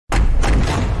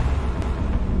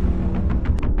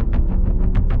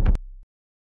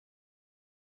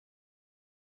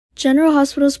General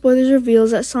Hospital Spoilers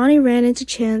reveals that Sonny ran into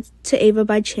Ava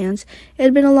by chance. It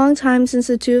had been a long time since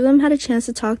the two of them had a chance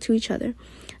to talk to each other,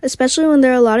 especially when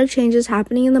there are a lot of changes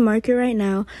happening in the market right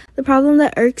now. The problem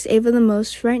that irks Ava the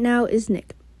most right now is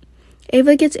Nick.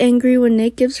 Ava gets angry when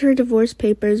Nick gives her divorce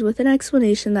papers with an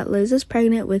explanation that Liz is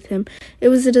pregnant with him. It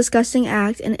was a disgusting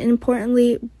act, and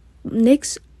importantly,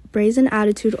 Nick's brazen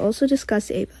attitude also disgusts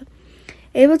Ava.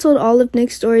 Ava told all of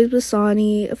Nick's stories with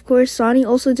Sonny. Of course, Sonny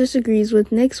also disagrees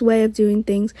with Nick's way of doing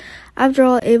things. After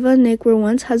all, Ava and Nick were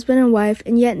once husband and wife,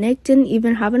 and yet Nick didn't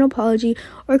even have an apology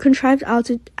or contrived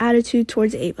attitude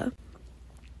towards Ava.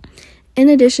 In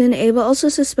addition, Ava also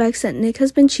suspects that Nick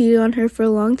has been cheating on her for a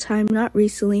long time, not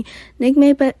recently. Nick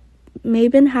may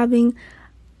been having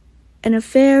an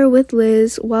affair with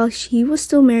Liz while he was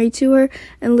still married to her,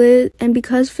 and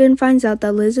because Finn finds out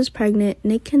that Liz is pregnant,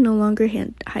 Nick can no longer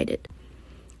hide it.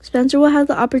 Spencer will have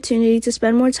the opportunity to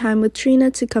spend more time with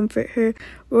Trina to comfort her.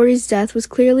 Rory's death was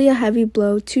clearly a heavy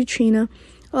blow to Trina,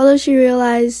 although she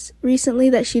realized recently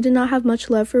that she did not have much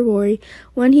love for Rory.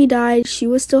 When he died, she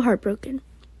was still heartbroken.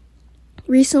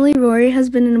 Recently, Rory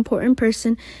has been an important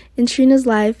person in Trina's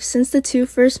life. Since the two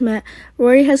first met,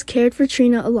 Rory has cared for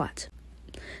Trina a lot.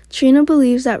 Trina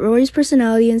believes that Rory's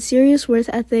personality and serious work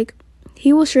ethic,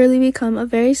 he will surely become a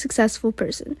very successful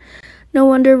person. No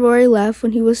wonder Rory left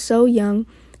when he was so young.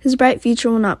 His bright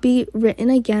future will not be written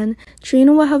again.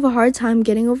 Trina will have a hard time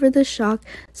getting over the shock.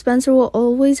 Spencer will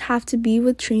always have to be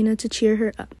with Trina to cheer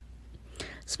her up.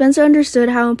 Spencer understood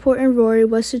how important Rory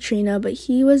was to Trina, but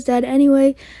he was dead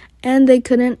anyway, and they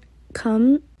couldn't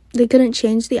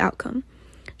change the outcome.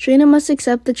 Trina must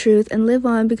accept the truth and live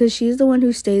on because she's the one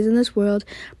who stays in this world.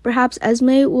 Perhaps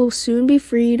Esme will soon be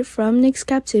freed from Nick's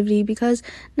captivity because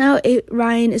now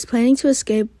Ryan is planning to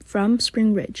escape from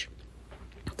Spring Ridge.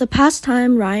 The past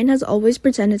time, Ryan has always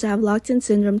pretended to have locked-in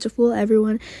syndrome to fool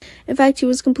everyone. In fact, he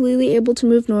was completely able to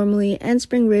move normally, and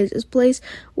Spring Ridge is a place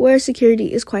where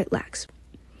security is quite lax.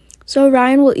 So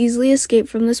Ryan will easily escape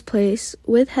from this place.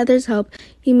 With Heather's help,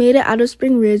 he made it out of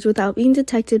Spring Ridge without being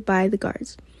detected by the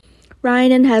guards.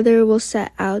 Ryan and Heather will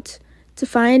set out to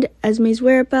find Esme's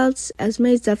whereabouts. Esme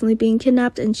is definitely being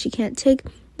kidnapped, and she can't take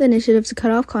the initiative to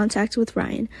cut off contact with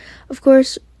Ryan. Of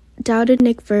course, doubted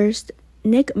Nick first.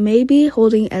 Nick may be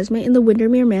holding Esme in the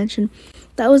Windermere mansion.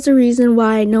 That was the reason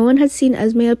why no one had seen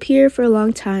Esme appear for a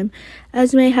long time.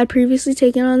 Esme had previously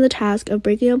taken on the task of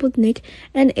breaking up with Nick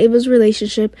and Ava's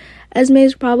relationship. Esme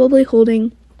is probably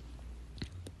holding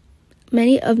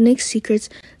many of Nick's secrets,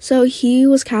 so he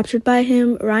was captured by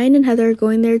him. Ryan and Heather are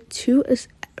going there to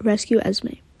rescue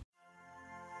Esme.